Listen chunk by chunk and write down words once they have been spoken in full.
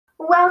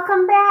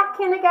Welcome back,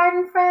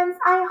 kindergarten friends.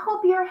 I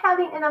hope you're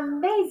having an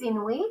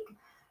amazing week.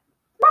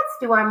 Let's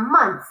do our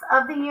months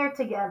of the year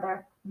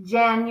together.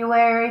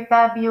 January,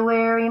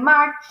 February,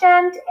 March,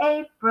 and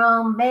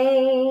April,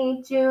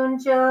 May, June,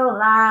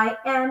 July,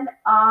 and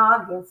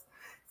August.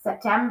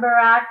 September,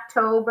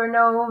 October,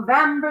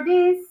 November,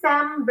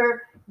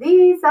 December.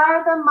 These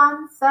are the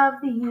months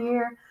of the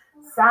year.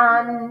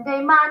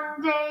 Sunday,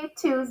 Monday,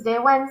 Tuesday,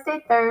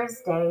 Wednesday,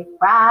 Thursday,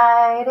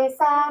 Friday,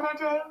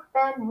 Saturday,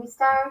 then we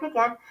start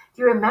again.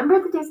 Do you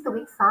remember the Days of the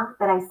Week song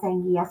that I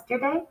sang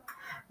yesterday?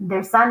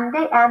 There's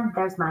Sunday and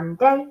there's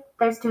Monday,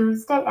 there's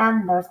Tuesday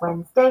and there's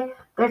Wednesday,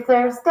 there's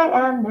Thursday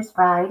and there's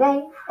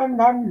Friday, and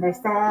then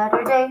there's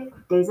Saturday.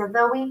 Days of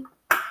the week,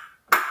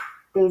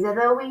 days of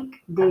the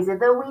week, days of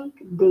the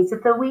week, days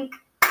of the week.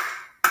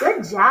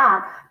 Good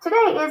job.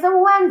 Today is a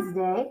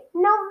Wednesday,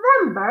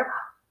 November.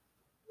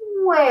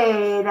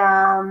 Wait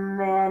a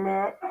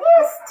minute.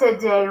 Is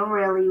today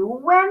really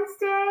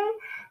Wednesday?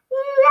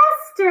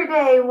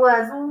 Yesterday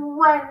was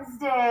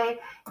Wednesday.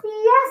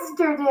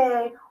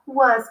 Yesterday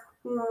was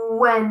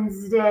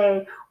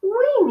Wednesday.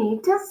 We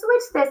need to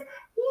switch this.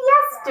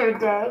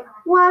 Yesterday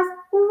was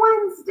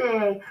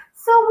Wednesday.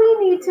 So we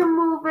need to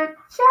move it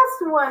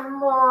just one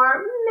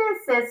more.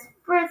 Mrs.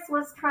 Fritz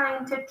was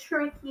trying to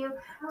trick you.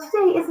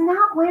 Today is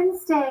not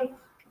Wednesday.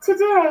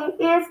 Today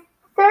is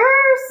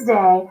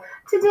Thursday.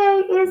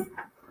 Today is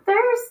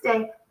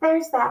Thursday.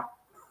 There's that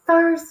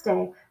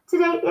Thursday.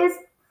 Today is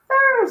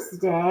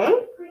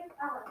Thursday.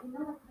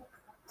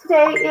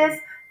 Today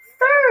is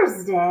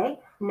Thursday,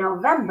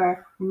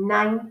 November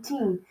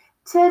 19th.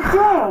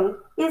 Today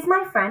is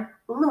my friend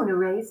Luna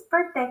Ray's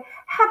birthday.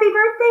 Happy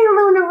birthday,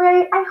 Luna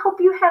Ray. I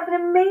hope you have an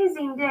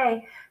amazing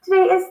day.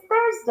 Today is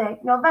Thursday,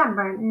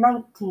 November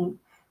 19th,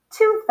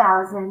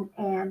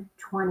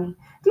 2020.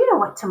 Do you know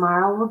what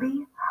tomorrow will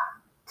be?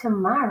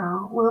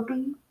 Tomorrow will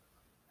be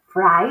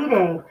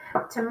Friday.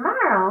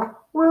 Tomorrow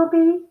will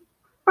be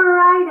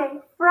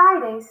Friday.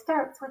 Friday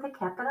starts with a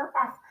capital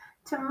F.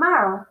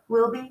 Tomorrow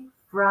will be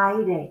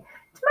Friday.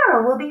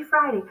 Tomorrow will be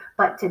Friday.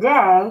 But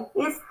today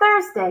is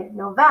Thursday,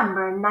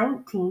 November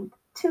 19th,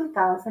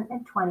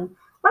 2020.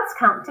 Let's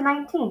count to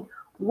 19.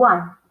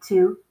 1,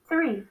 2,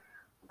 3,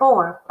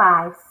 4,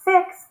 5,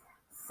 6,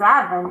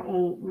 7,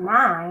 8,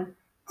 9,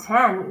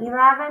 10,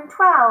 11,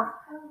 12,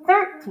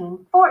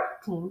 13,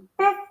 14,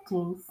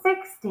 15,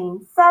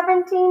 16,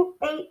 17,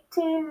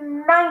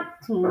 18,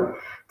 19.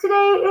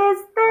 Today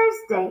is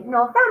Thursday,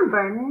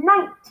 November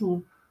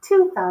 19th,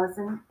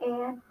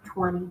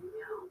 2020.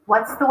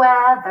 What's the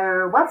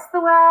weather? What's the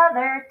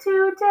weather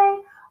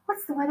today?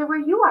 What's the weather where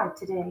you are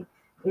today?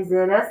 Is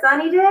it a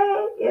sunny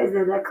day? Is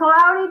it a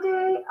cloudy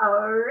day?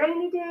 A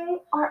rainy day?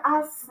 Or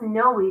a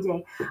snowy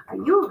day? Are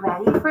you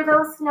ready for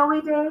those snowy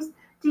days?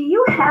 Do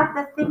you have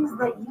the things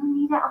that you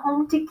need at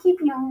home to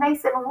keep you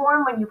nice and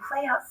warm when you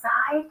play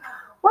outside?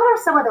 What are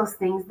some of those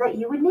things that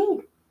you would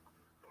need?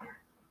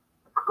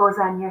 What goes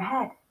on your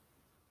head?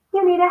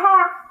 You need a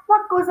hat.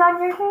 What goes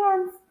on your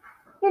hands?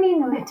 You need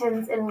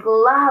mittens and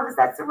gloves.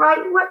 That's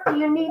right. What do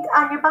you need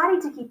on your body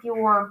to keep you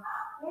warm?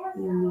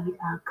 You need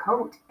a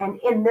coat. And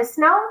in the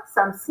snow,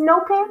 some snow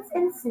pants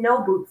and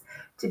snow boots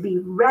to be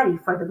ready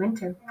for the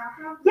winter.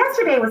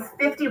 Yesterday was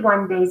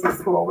 51 days of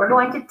school. We're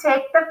going to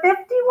take the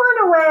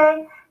 51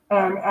 away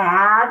and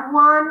add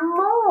one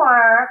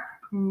more.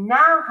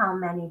 Now how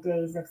many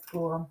days of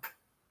school?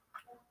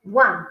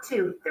 1,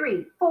 2,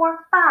 3,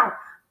 4, 5.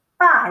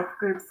 5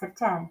 groups of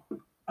 10.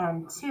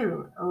 And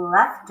 2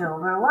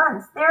 leftover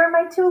ones. There are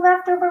my 2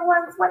 leftover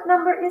ones. What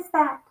number is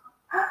that?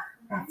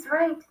 That's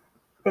right.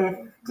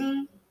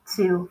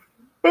 52.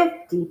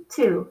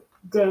 52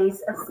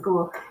 days of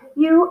school.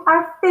 You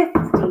are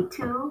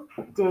 52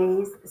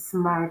 days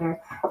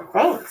smarter.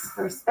 Thanks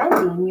for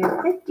spending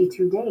your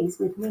 52 days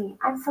with me.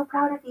 I'm so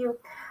proud of you.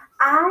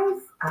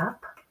 Eyes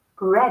up,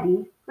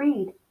 ready,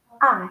 read.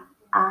 I.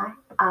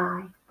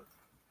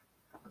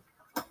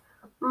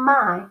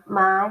 My.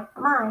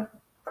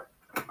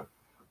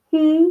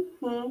 He.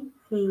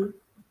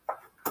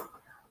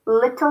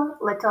 Little.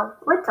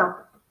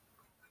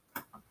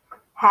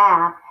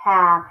 Have.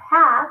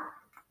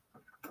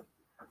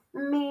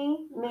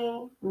 Me.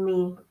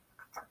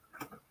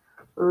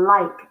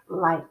 Like.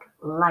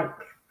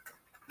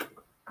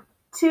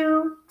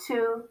 Two.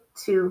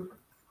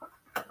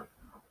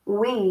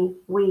 We.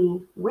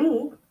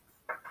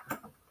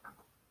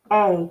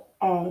 A.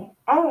 The.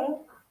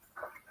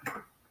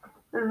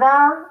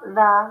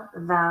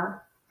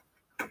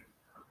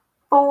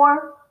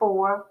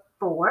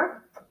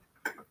 For.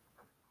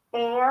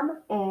 Am.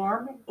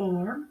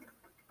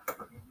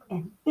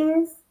 And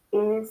is.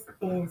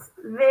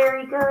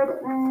 Very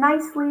good.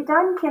 Nicely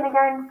done,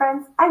 kindergarten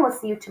friends. I will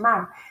see you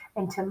tomorrow.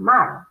 And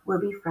tomorrow will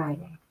be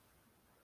Friday.